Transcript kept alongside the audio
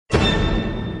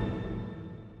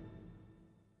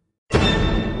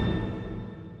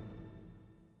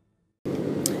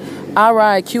All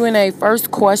right, Q&A.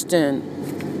 First question.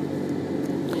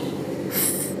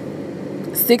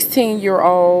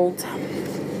 16-year-old,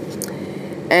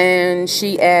 and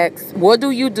she asks, what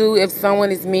do you do if someone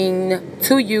is mean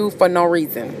to you for no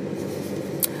reason?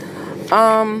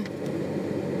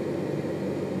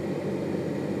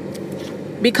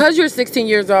 Because you're 16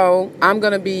 years old, I'm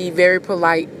going to be very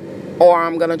polite, or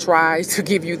I'm going to try to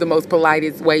give you the most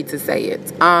politest way to say it.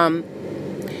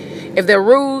 If they're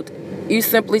rude, you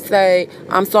simply say,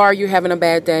 I'm sorry you're having a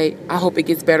bad day. I hope it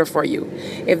gets better for you.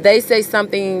 If they say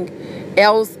something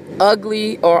else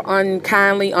ugly or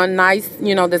unkindly, unnice,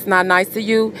 that's not nice to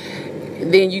you,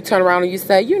 then you turn around and you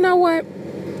say, you know what?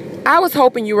 I was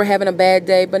hoping you were having a bad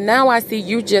day, but now I see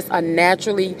you just a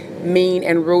naturally mean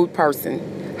and rude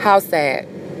person. How sad.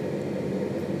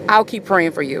 I'll keep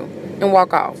praying for you, and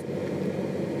walk off.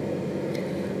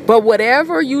 But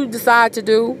whatever you decide to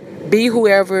do, be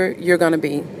whoever you're going to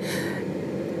be.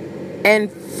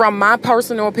 And from my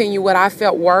personal opinion, what I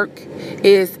felt work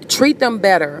is treat them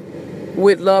better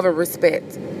with love and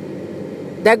respect.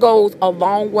 That goes a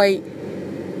long way,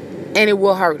 and it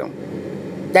will hurt them.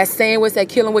 That saying, what's that,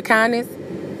 killing with kindness?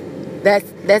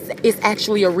 It's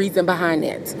actually a reason behind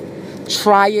that.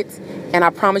 Try it, and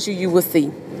I promise you, you will see.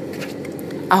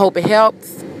 I hope it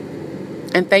helps.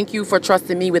 And thank you for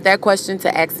trusting me with that question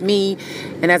to ask me.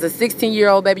 And as a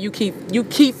 16-year-old, baby, you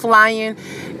keep flying,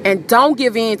 and don't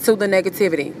give in to the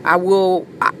negativity.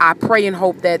 I pray and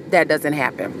hope that doesn't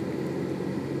happen.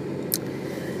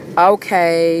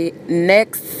 Okay,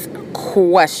 next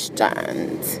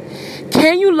question.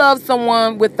 Can you love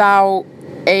someone without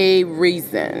a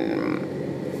reason?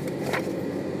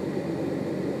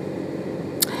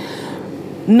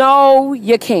 No,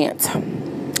 you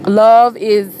can't. Love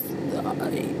is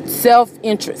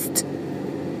self-interest.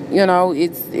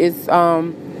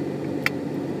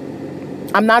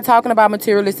 I'm not talking about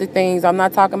materialistic things. I'm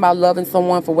not talking about loving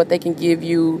someone for what they can give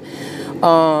you,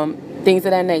 things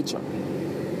of that nature.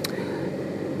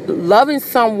 Loving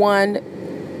someone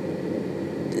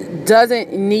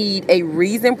doesn't need a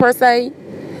reason per se.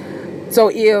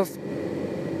 So if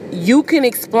you can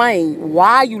explain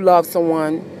why you love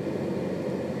someone,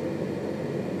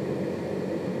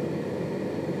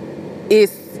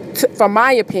 from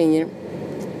my opinion,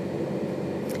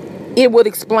 it would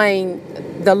explain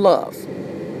the love.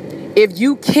 If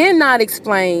you cannot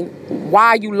explain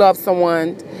why you love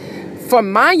someone,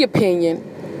 from my opinion,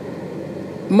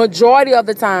 majority of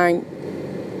the time,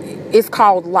 it's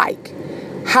called like.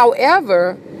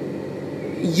 However,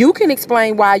 you can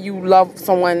explain why you love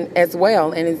someone as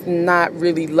well, and it's not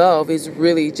really love, it's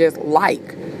really just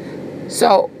like.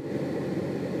 So,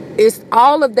 it's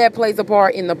all of that plays a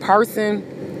part in the person,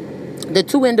 the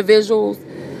two individuals,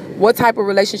 what type of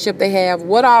relationship they have,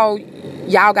 what all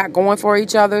y'all got going for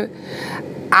each other.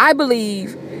 I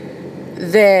believe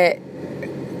that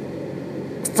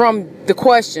from the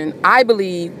question, I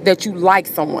believe that you like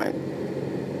someone.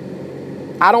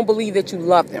 I don't believe that you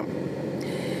love them.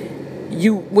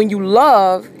 When you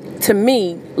love, to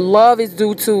me, love is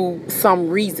due to some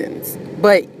reasons,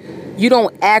 but you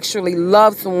don't actually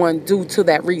love someone due to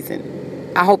that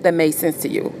reason. I hope that made sense to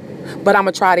you, but I'm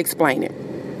going to try to explain it.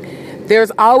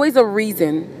 There's always a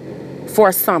reason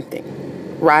for something,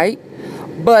 right?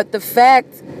 But the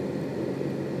fact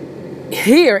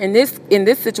here in this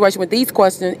situation with these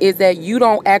questions is that you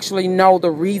don't actually know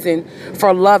the reason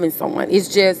for loving someone.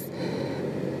 It's just,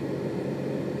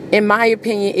 in my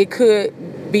opinion, it could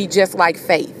be just like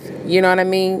faith. You know what I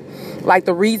mean? Like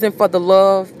the reason for the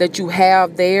love that you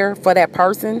have there for that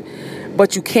person,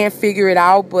 but you can't figure it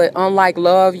out. But unlike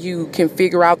love, you can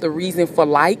figure out the reason for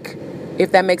like,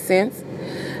 if that makes sense.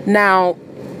 Now,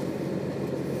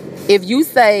 if you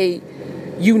say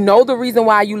you know the reason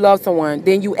why you love someone,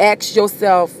 then you ask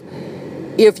yourself,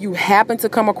 if you happen to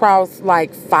come across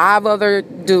like 5 other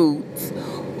dudes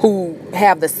who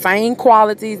have the same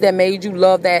qualities that made you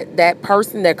love that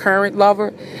person, that current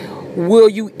lover, will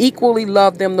you equally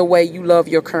love them the way you love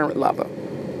your current lover?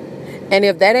 And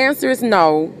if that answer is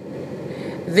no,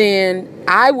 then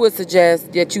I would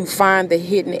suggest that you find the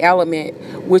hidden element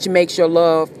which makes your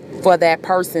love for that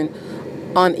person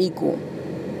unequal,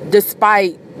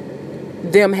 despite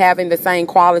them having the same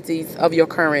qualities of your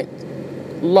current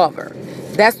lover.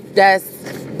 That's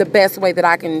the best way that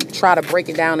I can try to break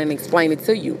it down and explain it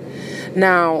to you.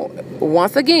 Now,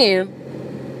 once again,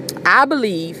 I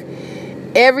believe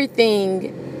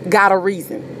everything got a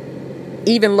reason,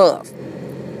 even love.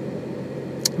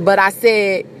 But I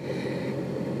said,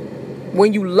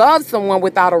 when you love someone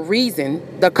without a reason,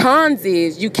 the cons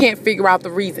is you can't figure out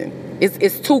the reason.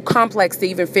 It's too complex to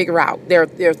even figure out. There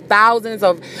are thousands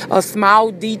of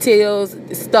small details,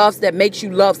 stuffs that makes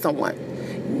you love someone.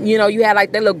 You know, you had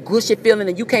like that little gushy feeling,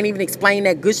 and you can't even explain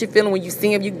that gushy feeling when you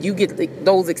see him. You get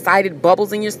those excited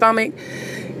bubbles in your stomach.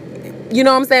 You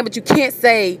know what I'm saying? But you can't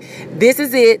say, this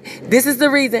is it. This is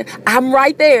the reason. I'm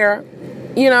right there.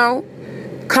 You know?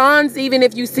 Cons, even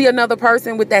if you see another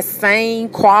person with that same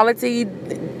quality,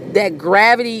 that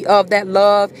gravity of that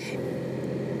love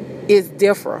is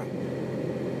different.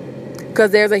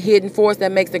 Because there's a hidden force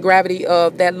that makes the gravity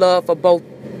of that love for both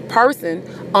person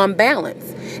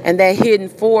unbalanced. And that hidden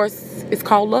force is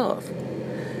called love.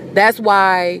 That's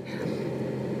why,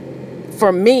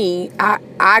 for me,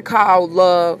 I call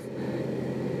love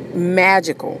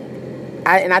magical.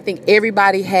 And I think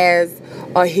everybody has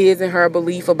a his and her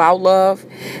belief about love.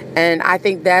 And I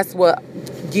think that's what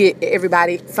get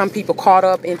some people caught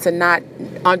up into not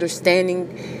understanding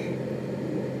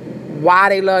why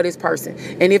they love this person.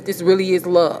 And if this really is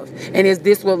love. And is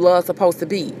this what love's supposed to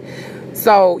be?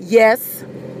 So, yes,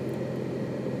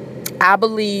 I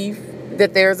believe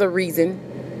that there's a reason.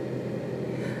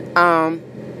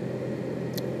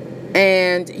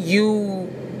 And you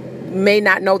may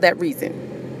not know that reason.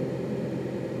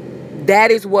 That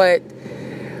is what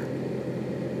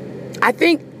I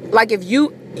think. Like, if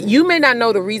you may not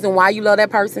know the reason why you love that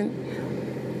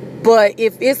person, but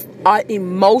if it's an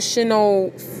emotional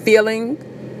feeling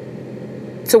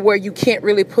to where you can't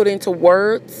really put into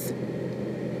words,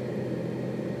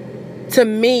 to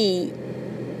me,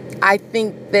 I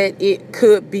think that it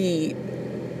could be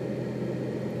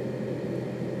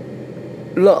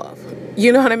love.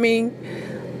 You know what I mean?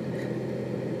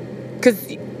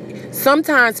 Because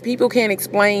sometimes people can't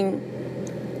explain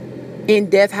in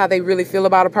depth how they really feel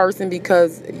about a person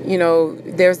because, you know,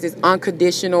 there's this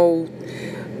unconditional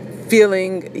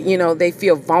feeling, you know, they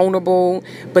feel vulnerable,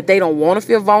 but they don't want to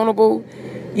feel vulnerable.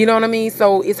 You know what I mean?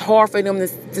 So it's hard for them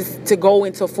to go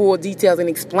into full details and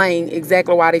explain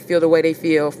exactly why they feel the way they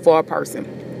feel for a person.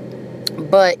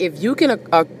 But if you can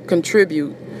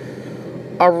contribute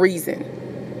a reason,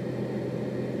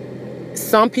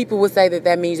 some people would say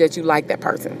that means that you like that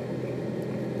person.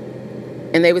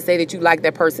 And they would say that you like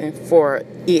that person for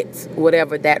it,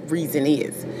 whatever that reason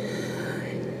is.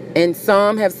 And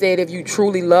some have said if you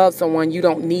truly love someone, you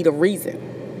don't need a reason.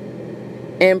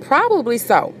 And probably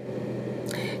so.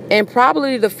 And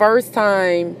probably the first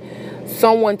time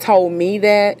someone told me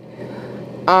that,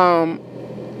 I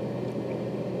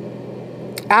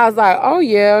was like, oh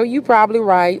yeah, you probably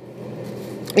right.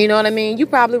 You know what I mean? You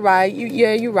probably right.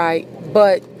 You're right.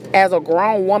 But as a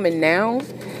grown woman now,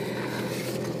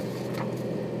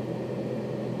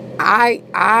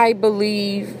 I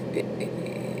believe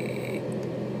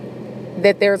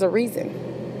that there's a reason.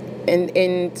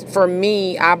 And for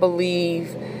me, I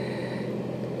believe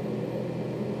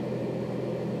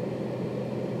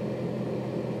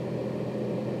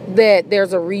that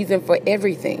there's a reason for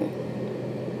everything.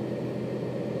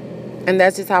 And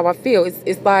that's just how I feel.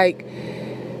 It's like,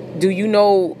 do you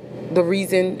know the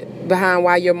reason behind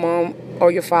why your mom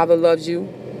or your father loves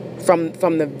you? From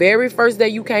the very first day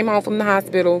you came home from the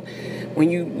hospital,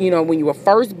 when you were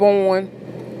first born,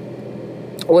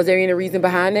 was there any reason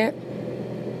behind that?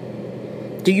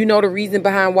 Do you know the reason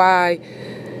behind why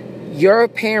your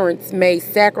parents made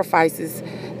sacrifices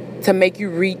to make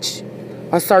you reach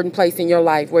a certain place in your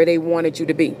life where they wanted you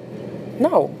to be?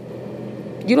 No.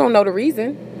 You don't know the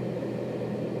reason.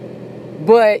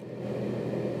 But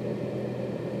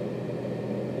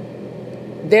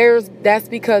that's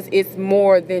because it's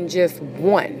more than just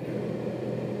one.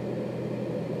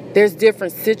 There's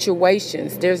different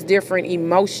situations. There's different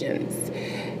emotions.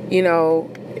 You know,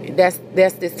 that's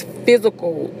this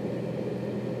physical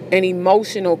and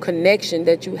emotional connection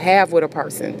that you have with a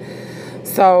person.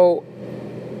 So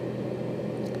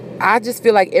I just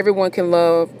feel like everyone can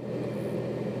love,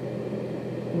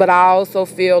 but I also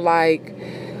feel like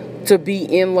to be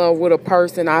in love with a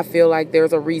person, I feel like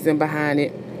there's a reason behind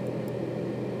it.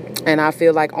 And I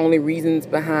feel like only reasons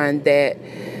behind that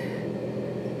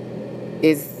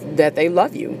is that they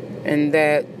love you and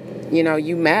that, you know,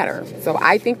 you matter. So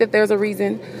I think that there's a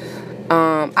reason.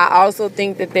 I also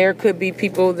think that there could be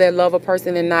people that love a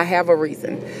person and not have a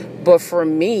reason. But for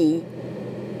me,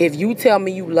 if you tell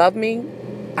me you love me,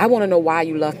 I want to know why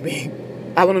you love me.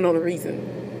 I want to know the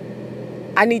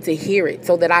reason. I need to hear it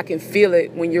so that I can feel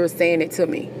it when you're saying it to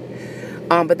me.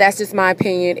 But that's just my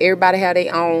opinion. Everybody have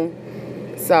their own.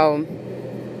 So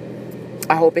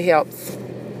I hope it helps.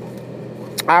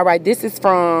 All right, this is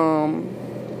from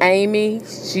Amy.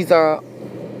 She's a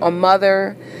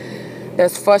mother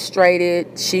that's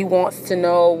frustrated. She wants to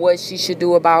know what she should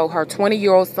do about her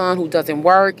 20-year-old son who doesn't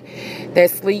work, that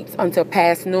sleeps until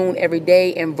past noon every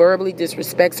day and verbally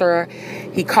disrespects her.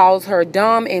 He calls her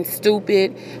dumb and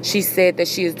stupid. She said that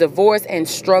she is divorced and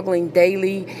struggling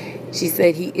daily. She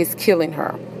said he is killing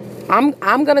her.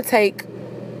 I'm going to take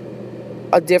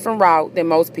a different route than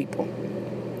most people.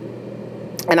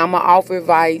 And I'm going to offer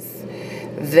advice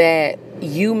that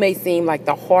you may seem like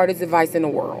the hardest advice in the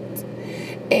world.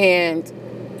 And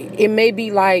it may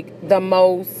be like the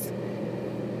most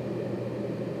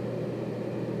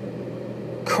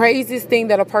craziest thing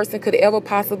that a person could ever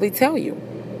possibly tell you.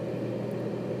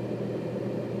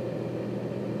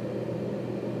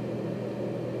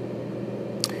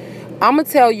 I'm going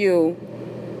to tell you,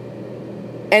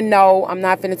 and no, I'm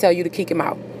not finna tell you to kick him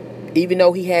out. Even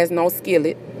though he has no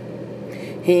skillet.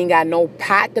 He ain't got no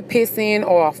pot to piss in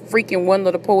or a freaking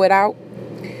windler to pull it out.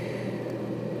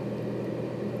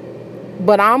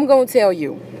 But I'm going to tell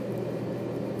you,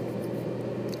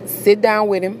 sit down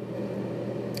with him,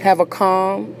 have a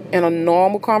calm and a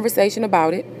normal conversation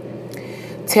about it.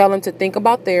 Tell him to think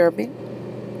about therapy.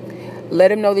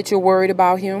 Let him know that you're worried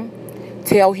about him.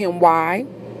 Tell him why.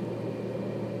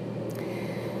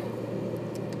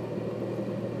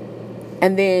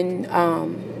 And then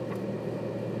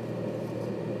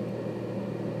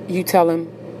you tell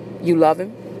him you love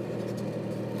him.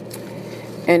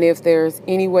 And if there's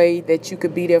any way that you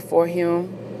could be there for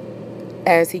him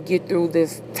as he get through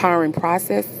this tiring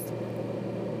process,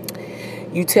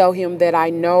 you tell him that I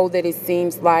know that it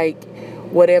seems like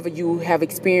whatever you have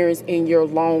experienced in your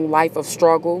long life of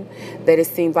struggle, that it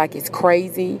seems like it's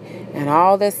crazy and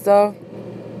all that stuff.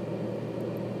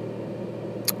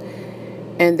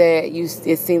 And that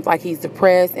it seems like he's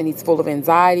depressed and he's full of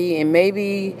anxiety, and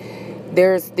maybe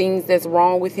there's things that's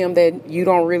wrong with him that you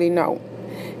don't really know.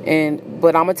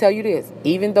 But I'm going to tell you this,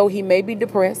 even though he may be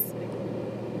depressed,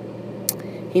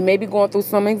 he may be going through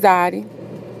some anxiety,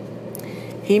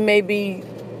 he may be,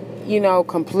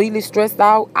 completely stressed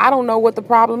out. I don't know what the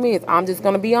problem is. I'm just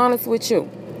going to be honest with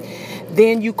you.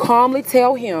 Then you calmly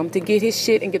tell him to get his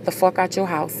shit and get the fuck out your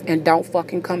house and don't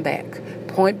fucking come back.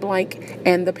 Point blank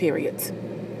and the periods.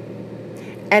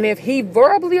 And if he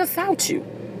verbally assaults you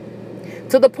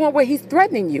to the point where he's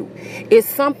threatening you, it's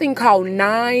something called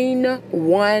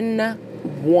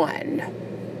 911.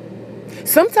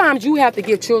 Sometimes you have to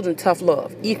give children tough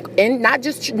love, and not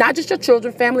just your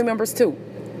children, family members too.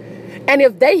 And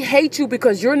if they hate you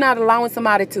because you're not allowing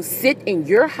somebody to sit in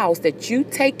your house that you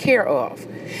take care of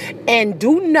and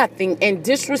do nothing and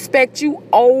disrespect you,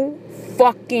 oh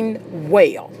fucking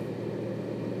well.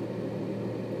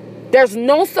 There's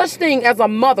no such thing as a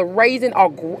mother raising a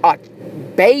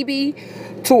baby,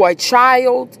 to a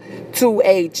child, to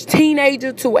a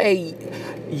teenager, to a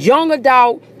young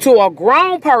adult, to a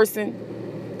grown person,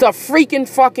 to freaking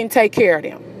fucking take care of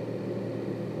them.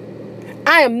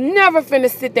 I am never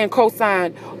finna sit there and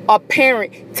co-sign a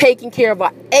parent taking care of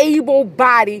an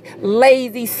able-bodied,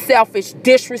 lazy, selfish,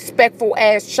 disrespectful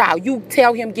ass child. You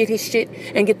tell him get his shit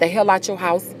and get the hell out your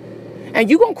house. And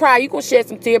you gonna cry, you gonna shed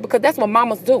some tears, because that's what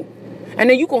mamas do. And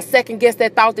then you gonna second guess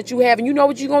that thought that you have, and you know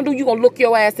what you gonna do? You gonna look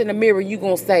your ass in the mirror, you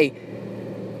gonna say,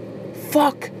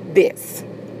 fuck this.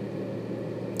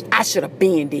 I should have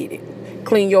been did it.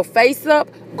 Clean your face up,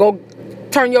 go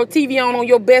turn your TV on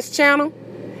your best channel,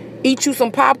 eat you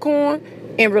some popcorn,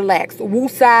 and relax. Woo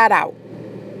side out.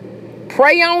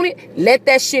 Pray on it, let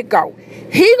that shit go.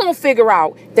 He gonna figure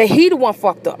out that he the one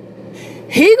fucked up.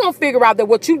 He gonna figure out that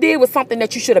what you did was something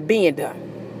that you should have been done.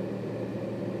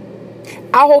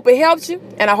 I hope it helps you,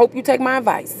 and I hope you take my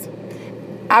advice.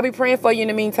 I'll be praying for you in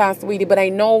the meantime, sweetie, but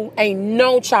ain't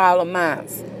no child of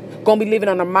mine's gonna be living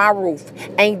under my roof,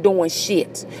 ain't doing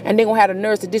shit, and they gonna have the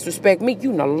nerves to disrespect me.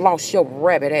 You done lost your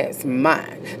rabbit ass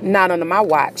mind. Not under my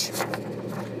watch.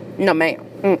 No, ma'am.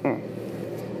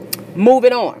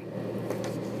 Moving on.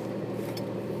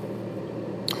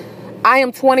 I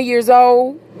am 20 years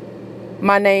old.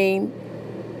 My name,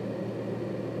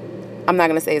 I'm not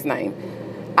gonna say his name.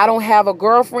 I don't have a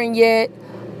girlfriend yet.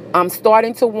 I'm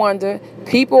starting to wonder.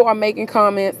 People are making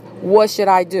comments. What should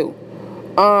I do?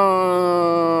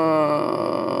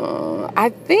 I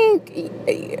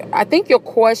think your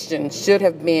question should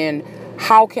have been,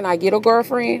 how can I get a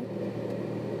girlfriend?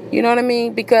 You know what I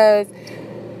mean? Because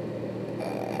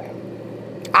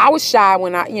I was shy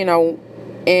when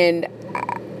and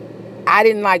I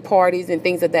didn't like parties and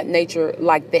things of that nature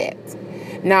like that.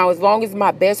 Now, as long as my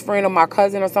best friend or my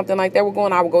cousin or something like that were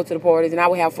going, I would go to the parties and I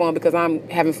would have fun because I'm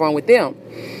having fun with them.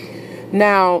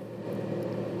 Now,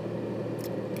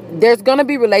 there's going to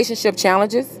be relationship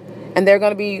challenges. And there are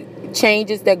going to be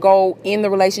changes that go in the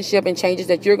relationship and changes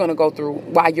that you're going to go through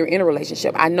while you're in a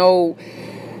relationship. I know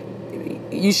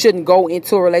you shouldn't go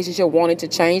into a relationship wanting to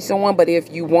change someone, but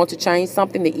if you want to change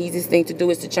something, the easiest thing to do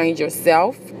is to change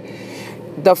yourself.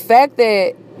 The fact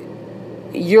that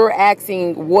you're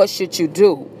asking, what should you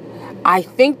do? I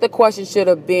think the question should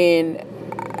have been,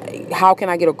 how can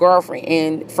I get a girlfriend?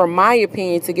 And from my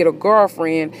opinion, to get a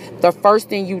girlfriend, the first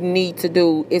thing you need to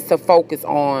do is to focus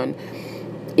on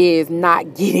is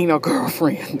not getting a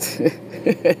girlfriend.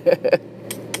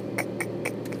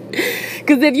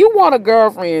 Because if you want a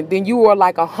girlfriend, then you are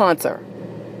like a hunter.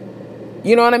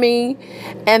 You know what I mean?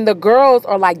 And the girls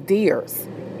are like deers.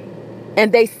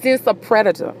 And they sense a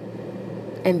predator.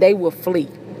 And they will flee.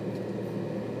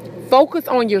 Focus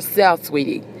on yourself,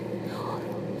 sweetie.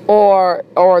 Or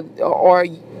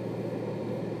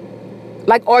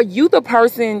like, are you the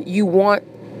person you want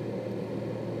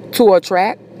to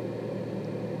attract?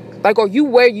 Like, are you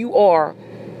where you are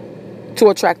to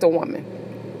attract a woman?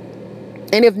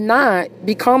 And if not,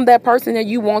 become that person that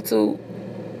you want to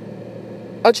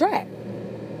attract.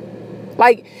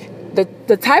 Like,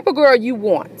 the type of girl you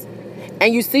want,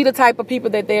 and you see the type of people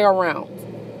that they're around.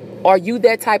 Are you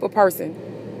that type of person,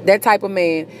 that type of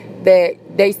man that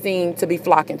they seem to be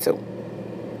flocking to?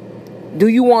 Do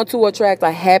you want to attract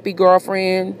a happy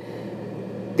girlfriend?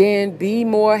 Then be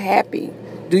more happy.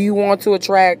 Do you want to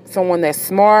attract someone that's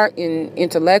smart and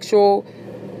intellectual?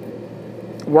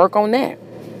 Work on that.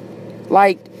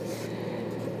 Like,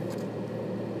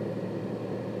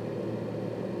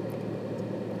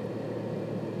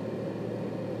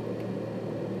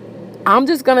 I'm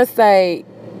just going to say,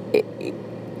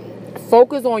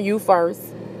 focus on you first.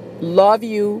 Love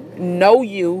you.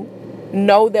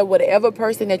 Know that whatever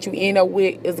person that you end up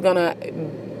with is going to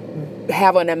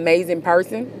have an amazing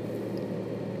person.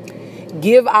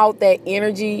 Give out that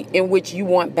energy in which you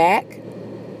want back,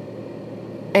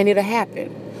 and it'll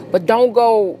happen. But don't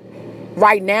go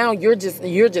right now. You're just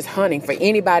hunting for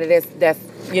anybody that's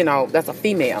a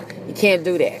female. You can't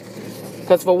do that,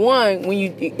 because for one, when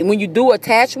you do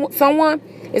attach someone,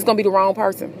 it's gonna be the wrong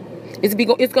person. It's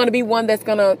going to be one that's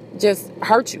gonna just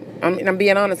hurt you. I'm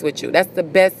being honest with you. That's the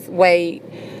best way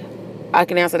I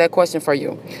can answer that question for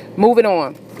you. Moving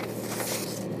on.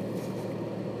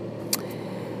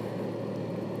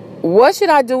 What should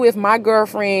I do if my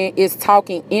girlfriend is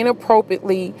talking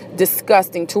inappropriately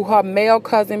disgusting to her male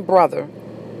cousin brother?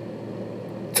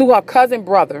 To her cousin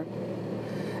brother.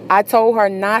 I told her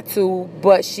not to,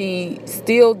 but she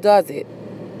still does it.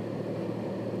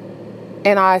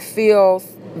 And I feel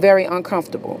very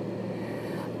uncomfortable.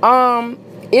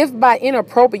 If by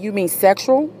inappropriate you mean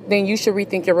sexual, then you should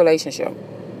rethink your relationship.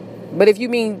 But if you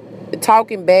mean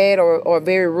talking bad or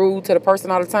very rude to the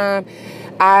person all the time,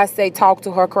 I say talk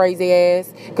to her crazy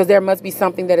ass, because there must be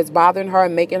something that is bothering her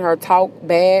and making her talk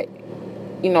bad.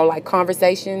 Like,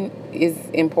 conversation is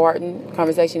important.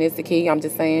 Conversation is the key. I'm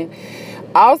just saying.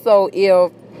 Also,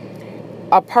 if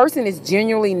a person is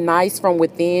genuinely nice from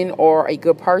within or a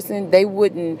good person, they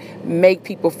wouldn't make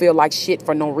people feel like shit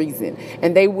for no reason.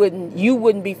 And you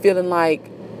wouldn't be feeling like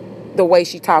the way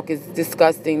she talk is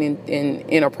disgusting and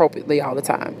inappropriately all the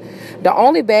time. The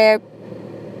only bad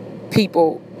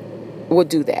people would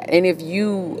do that. And if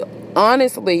you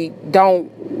honestly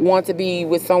don't want to be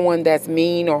with someone that's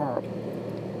mean or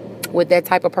with that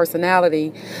type of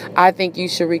personality, I think you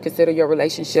should reconsider your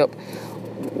relationship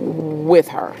with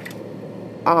her.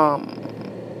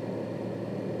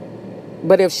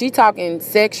 But if she talking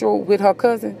sexual with her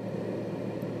cousin,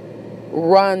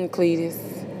 run, Cletus.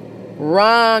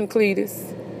 Run,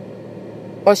 Cletus.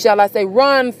 Or shall I say,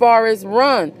 run, Forrest,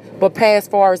 run. But pass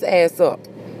Forrest's ass up.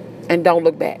 And don't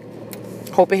look back.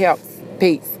 Hope it helps.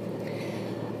 Peace.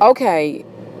 Okay.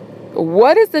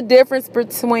 What is the difference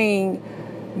between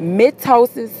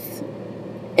mitosis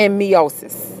and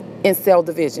meiosis in cell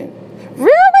division?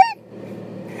 Really?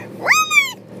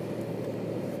 Really?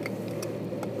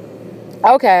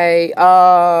 Okay.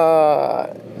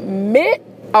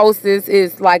 Meiosis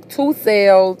is like two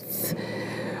cells.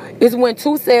 Is when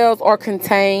two cells are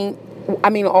contained,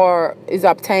 or is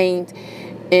obtained,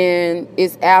 and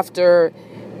is after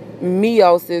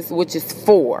meiosis, which is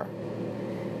 4.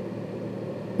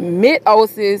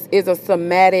 Meiosis is a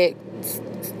somatic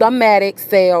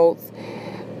cells,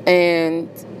 and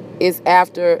is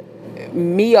after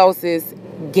meiosis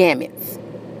gametes.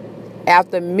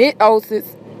 After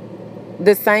meiosis,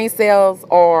 the same cells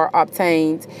are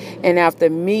obtained, and after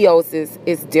meiosis,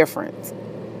 it's different.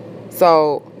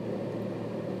 So,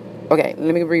 okay,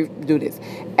 let me redo this.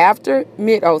 After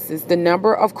meiosis, the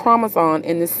number of chromosomes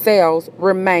in the cells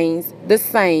remains the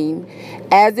same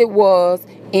as it was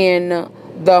in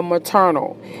the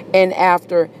maternal. And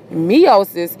after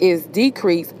meiosis is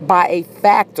decreased by a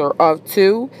factor of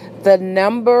 2, the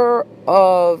number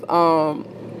of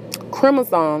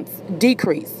chromosomes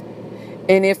decrease.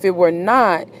 And if it were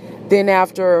not, then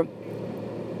after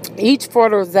each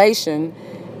fertilization,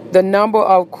 the number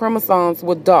of chromosomes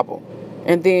would double.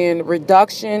 And then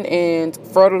reduction and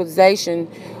fertilization,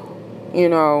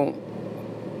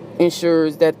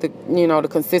 ensures that the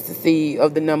consistency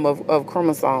of the number of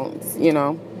chromosomes,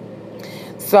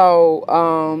 So,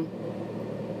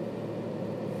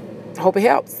 hope it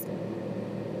helps.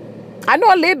 I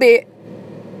know a little bit.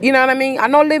 You know what I mean? I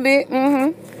know a little bit.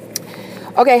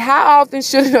 Okay, how often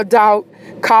should an adult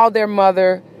call their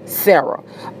mother Sarah?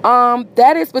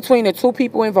 That is between the two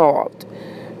people involved.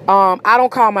 I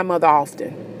don't call my mother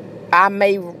often. I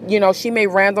may, she may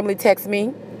randomly text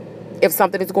me if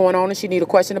something is going on and she need a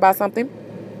question about something,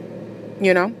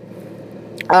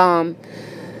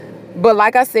 But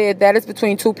like I said, that is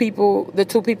between two people, the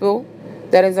two people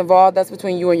that is involved. That's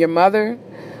between you and your mother.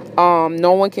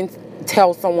 No one can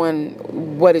tell someone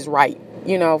what is right,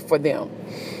 for them.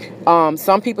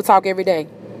 Some people talk every day.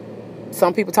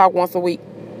 Some people talk once a week.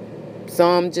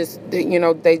 Some just,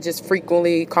 they just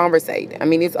frequently conversate. I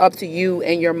mean, it's up to you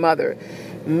and your mother.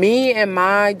 Me and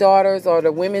my daughters, or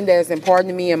the women that's important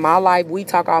to me in my life, we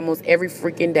talk almost every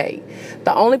freaking day.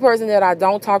 The only person that I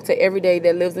don't talk to every day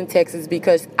that lives in Texas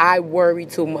because I worry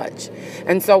too much.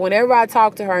 And so whenever I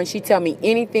talk to her and she tell me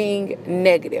anything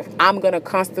negative, I'm going to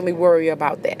constantly worry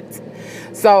about that.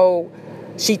 So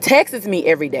she texts me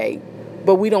every day,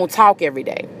 but we don't talk every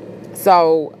day.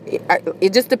 So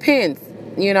it just depends.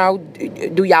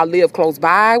 Do y'all live close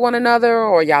by one another,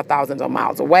 or y'all thousands of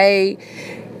miles away?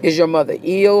 Is your mother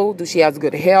ill? Do she have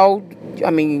good health?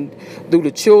 I mean, do the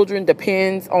children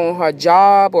depends on her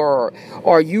job, or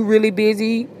are you really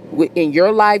busy in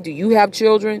your life? Do you have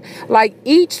children? Like,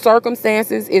 each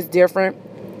circumstances is different.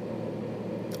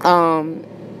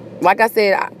 Like I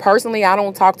said, personally, I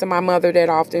don't talk to my mother that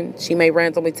often. She may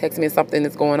randomly text me something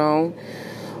that's going on.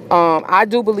 I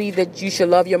do believe that you should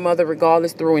love your mother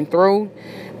regardless, through and through,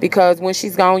 because when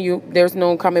she's gone, there's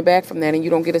no coming back from that, and you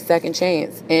don't get a second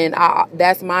chance. And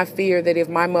that's my fear, that if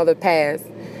my mother passed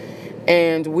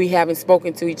and we haven't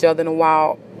spoken to each other in a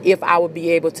while, if I would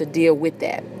be able to deal with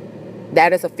that.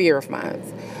 That is a fear of mine.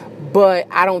 But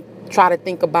I don't try to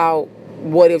think about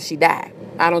what if she died.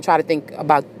 I don't try to think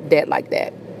about that like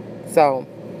that. So,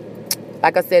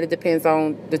 like I said, it depends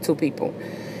on the two people.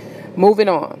 Moving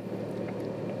on.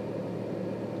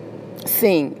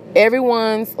 Sing.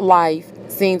 Everyone's life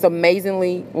seems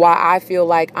amazingly why I feel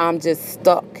like I'm just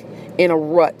stuck in a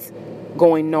rut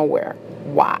going nowhere.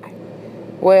 Why?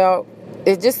 Well,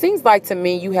 it just seems like to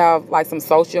me you have like some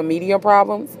social media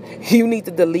problems. You need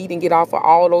to delete and get off of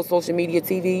all those social media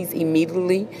TVs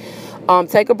immediately.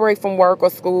 Take a break from work or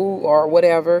school or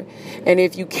whatever. And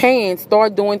if you can,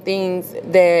 start doing things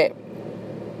that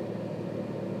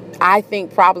I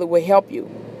think probably will help you.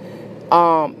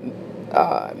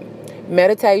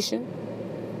 Meditation.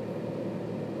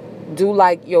 Do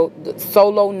like your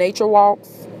solo nature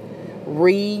walks.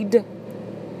 Read.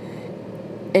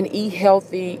 And eat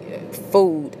healthy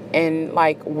food and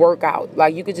like work out.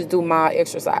 Like, you could just do mild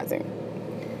exercising.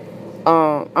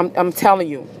 I'm telling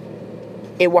you,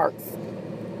 it works.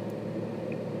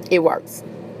 It works.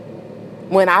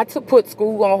 When I put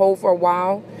school on hold for a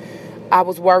while, I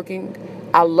was working.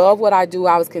 I love what I do.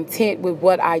 I was content with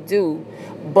what I do,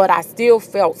 but I still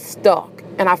felt stuck.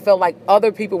 And I felt like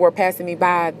other people were passing me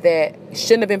by that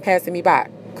shouldn't have been passing me by.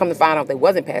 Come to find out, they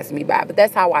wasn't passing me by. But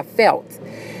that's how I felt.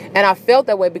 And I felt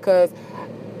that way because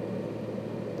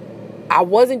I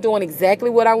wasn't doing exactly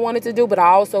what I wanted to do, but I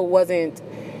also wasn't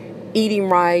eating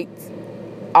right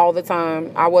all the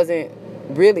time. I wasn't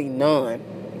really none.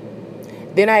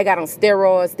 Then I got on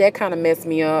steroids. That kind of messed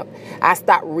me up. I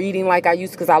stopped reading like I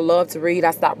used to because I love to read.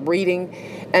 I stopped reading.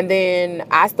 And then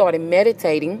I started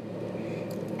meditating.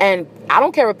 And I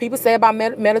don't care what people say about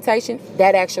meditation.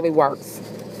 That actually works.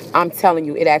 I'm telling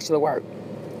you, it actually works.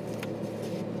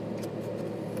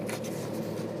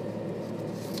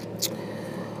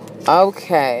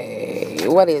 Okay.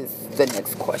 What is the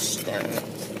next question?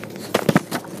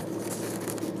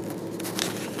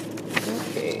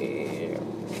 Okay.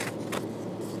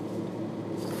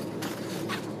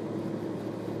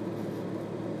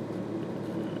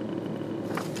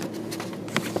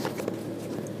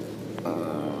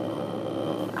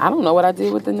 I don't know what I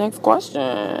did with the next question.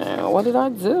 What did I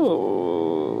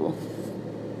do?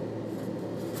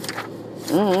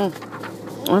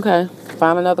 Okay.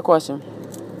 Find another question.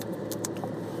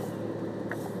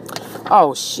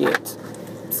 Oh, shit.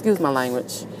 Excuse my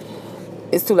language.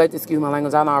 It's too late to excuse my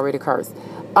language. I'm already cursed.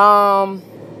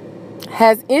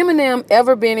 Has Eminem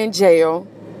ever been in jail?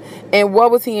 And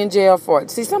what was he in jail for?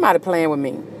 See, somebody playing with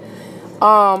me.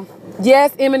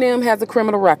 Yes, Eminem has a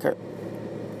criminal record.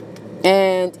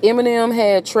 And Eminem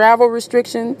had travel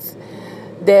restrictions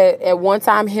that at one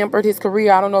time hampered his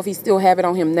career. I don't know if he still have it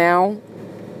on him now.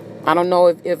 I don't know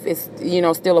if it's,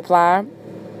 still apply.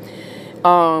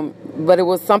 But it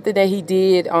was something that he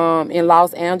did in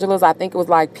Los Angeles. I think it was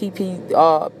like I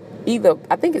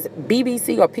think it's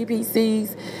BBC or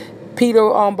PPC's Peter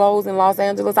Bowles in Los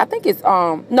Angeles. I think it's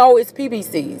no, it's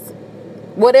PBC's.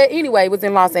 Well, anyway, it was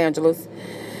in Los Angeles.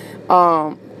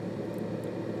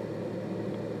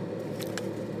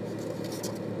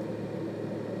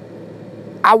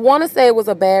 I want to say it was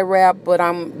a bad rap, but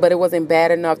it wasn't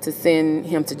bad enough to send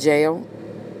him to jail.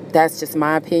 That's just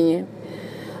my opinion.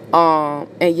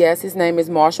 And yes, his name is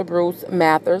Marshall Bruce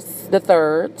Mathers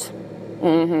III.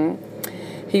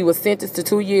 He was sentenced to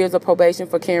 2 years of probation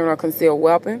for carrying a concealed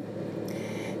weapon.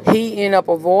 He ended up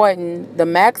avoiding the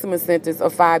maximum sentence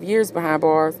of 5 years behind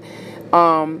bars.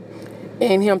 And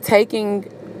him taking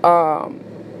the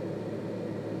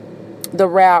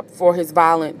rap for his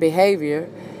violent behavior.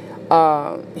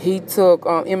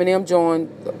 Eminem joined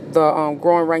the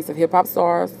growing ranks of hip-hop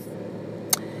stars.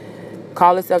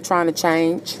 Called himself trying to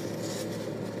change.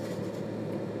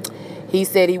 He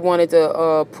said he wanted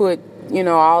to put,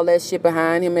 all that shit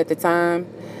behind him at the time.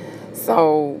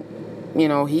 So,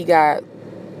 he got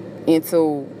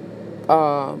into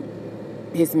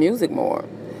his music more.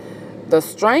 The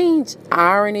strange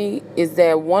irony is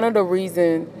that one of the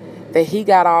reasons that he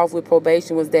got off with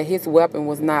probation was that his weapon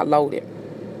was not loaded.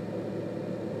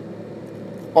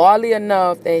 Oddly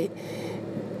enough, that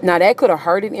could have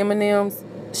hurted Eminem's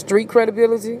street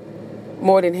credibility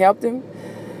more than helped him.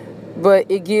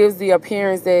 But it gives the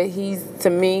appearance that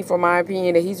from my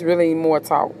opinion, that he's really more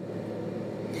taught.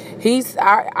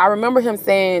 I remember him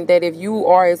saying that if you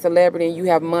are a celebrity and you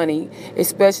have money,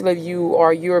 especially if you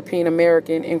are European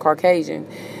American and Caucasian,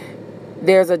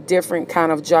 there's a different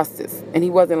kind of justice. And he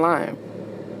wasn't lying.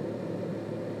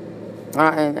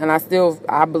 And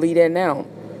I believe that now.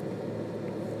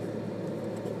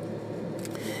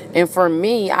 And for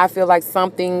me, I feel like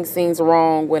something seems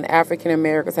wrong when African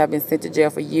Americans have been sent to jail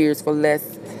for years for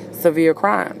less severe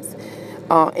crimes.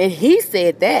 And he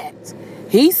said that.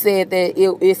 He said that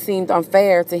it seemed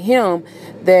unfair to him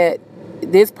that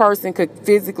this person could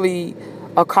physically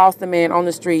accost a man on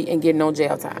the street and get no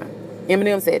jail time.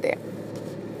 Eminem said that.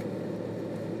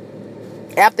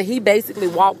 After he basically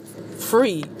walked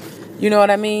free. You know what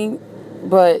I mean?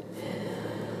 But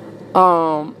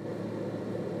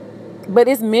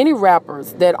it's many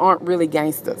rappers that aren't really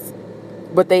gangsters.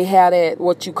 But they have that,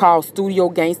 what you call studio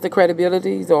gangster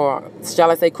credibilities, or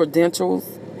shall I say credentials.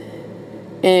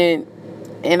 And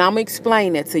I'm going to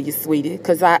explain that to you, sweetie,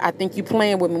 because I think you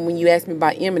playing with me when you asked me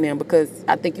about Eminem, because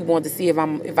I think you wanted to see if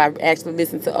I actually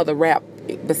listen to other rap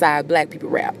besides black people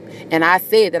rap. And I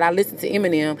said that I listened to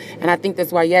Eminem, and I think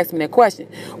that's why you asked me that question.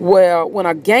 Well, when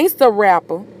a gangster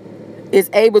rapper is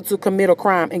able to commit a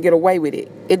crime and get away with it,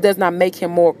 it does not make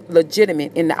him more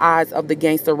legitimate in the eyes of the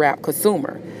gangster rap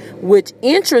consumer, which,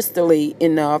 interestingly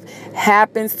enough,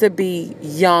 happens to be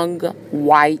young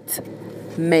white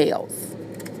males.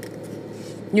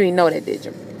 You didn't know that, did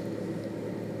you?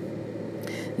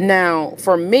 Now,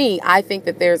 for me, I think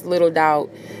that there's little doubt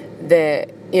that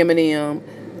Eminem's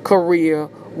career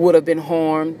would have been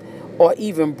harmed or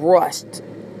even brushed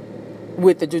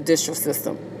with the judicial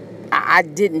system. I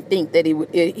didn't think that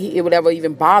it would ever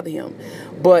even bother him.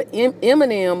 But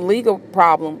Eminem's legal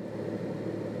problem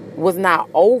was not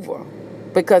over,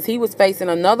 because he was facing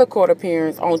another court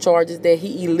appearance on charges that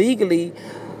he illegally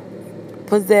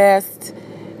possessed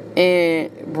and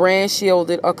brand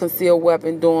shielded a concealed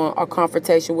weapon during a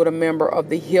confrontation with a member of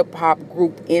the hip-hop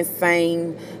group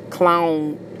Insane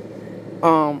Clown.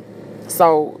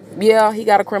 So, yeah, he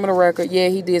got a criminal record. Yeah,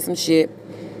 he did some shit.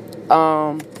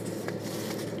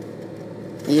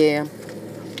 Yeah.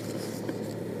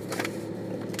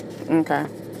 Okay.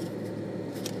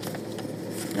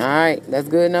 All right. That's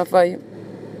good enough for you?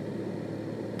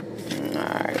 All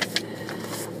right.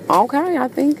 Okay. I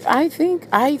think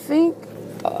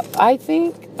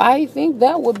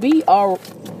that would be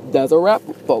that's a wrap,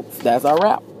 folks. That's our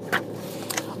wrap.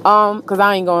 Cause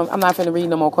I'm not finna read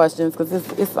no more questions, cause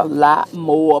it's a lot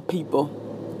more people.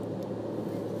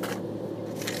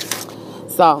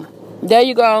 So, there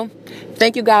you go.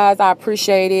 Thank you guys. I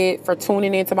appreciate it for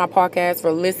tuning into my podcast,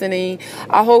 for listening.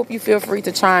 I hope you feel free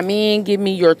to chime in, give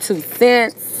me your 2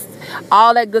 cents,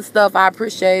 all that good stuff. I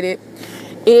appreciate it.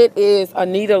 It is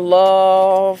Anita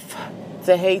Love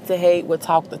to hate with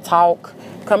Talk the Talk.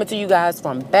 Coming to you guys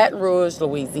from Baton Rouge,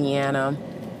 Louisiana.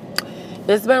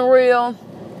 It's been real.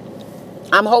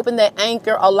 I'm hoping that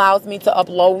Anchor allows me to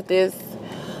upload this.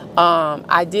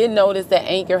 I did notice that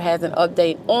Anchor has an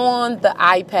update on the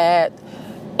iPad,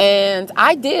 and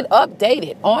I did update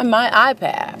it on my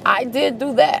iPad. I did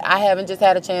do that. I haven't just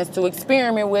had a chance to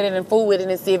experiment with it and fool with it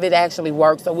and see if it actually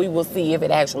works. So we will see if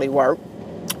it actually works.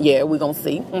 Yeah, we're going to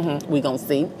see. We're going to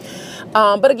see.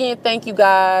 But again, thank you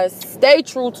guys. Stay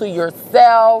true to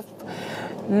yourself.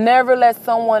 Never let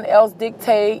someone else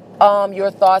dictate your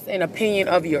thoughts and opinion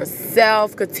of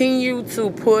yourself. Continue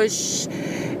to push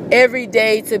every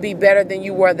day to be better than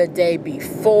you were the day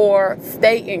before.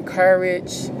 Stay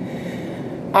encouraged.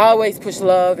 Always push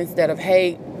love instead of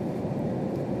hate.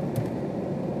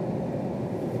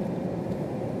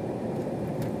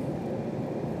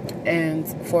 And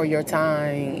for your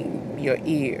time, your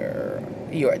ear,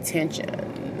 your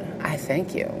attention, I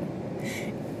thank you.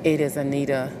 It is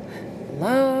Anita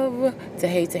Love to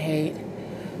hate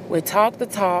with Talk the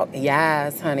Talk.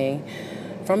 Yes, honey.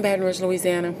 From Baton Rouge,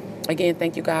 Louisiana. Again,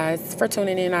 thank you guys for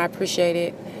tuning in. I appreciate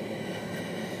it.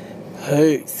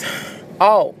 Peace.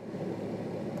 Oh.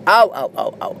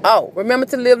 Remember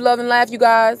to live, love, and laugh, you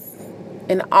guys.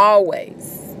 And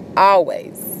always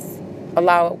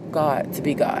allow God to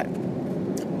be God.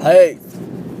 Peace.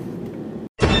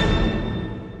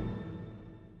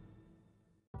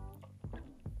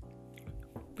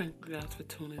 Thank you guys for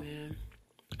tuning in.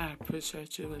 I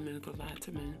appreciate you. It means a lot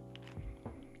to me.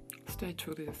 Stay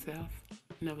true to yourself.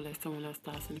 Never let someone else's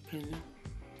thoughts and opinion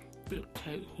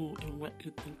dictate who and what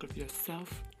you think of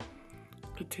yourself.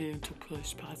 Continue to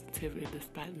push positivity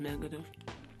despite negative.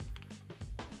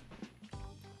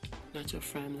 Let your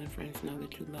family and friends know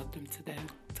that you love them today.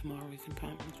 Tomorrow isn't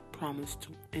promised to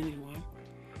anyone.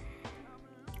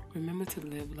 Remember to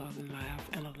live, love, and laugh,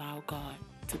 and allow God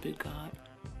to be God.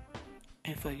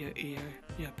 And for your ear,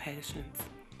 your patience,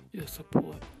 your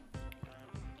support,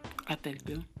 I thank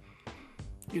you.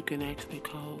 You can actually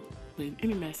call, leave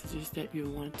any messages that you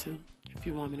want to. If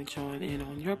you want me to join in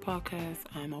on your podcast,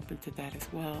 I'm open to that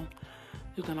as well.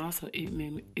 You can also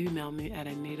email me at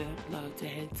Anita Love to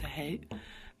Hate.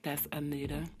 That's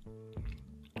Anita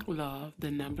Love,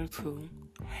 the number 2,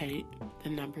 hate, the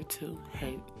number 2,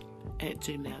 hate, at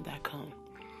gmail.com.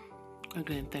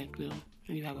 Again, thank you.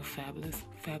 And you have a fabulous,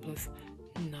 fabulous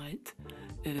night.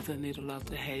 It is Anita Love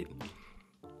to Hate.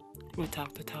 We'll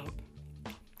talk the talk.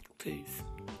 Peace.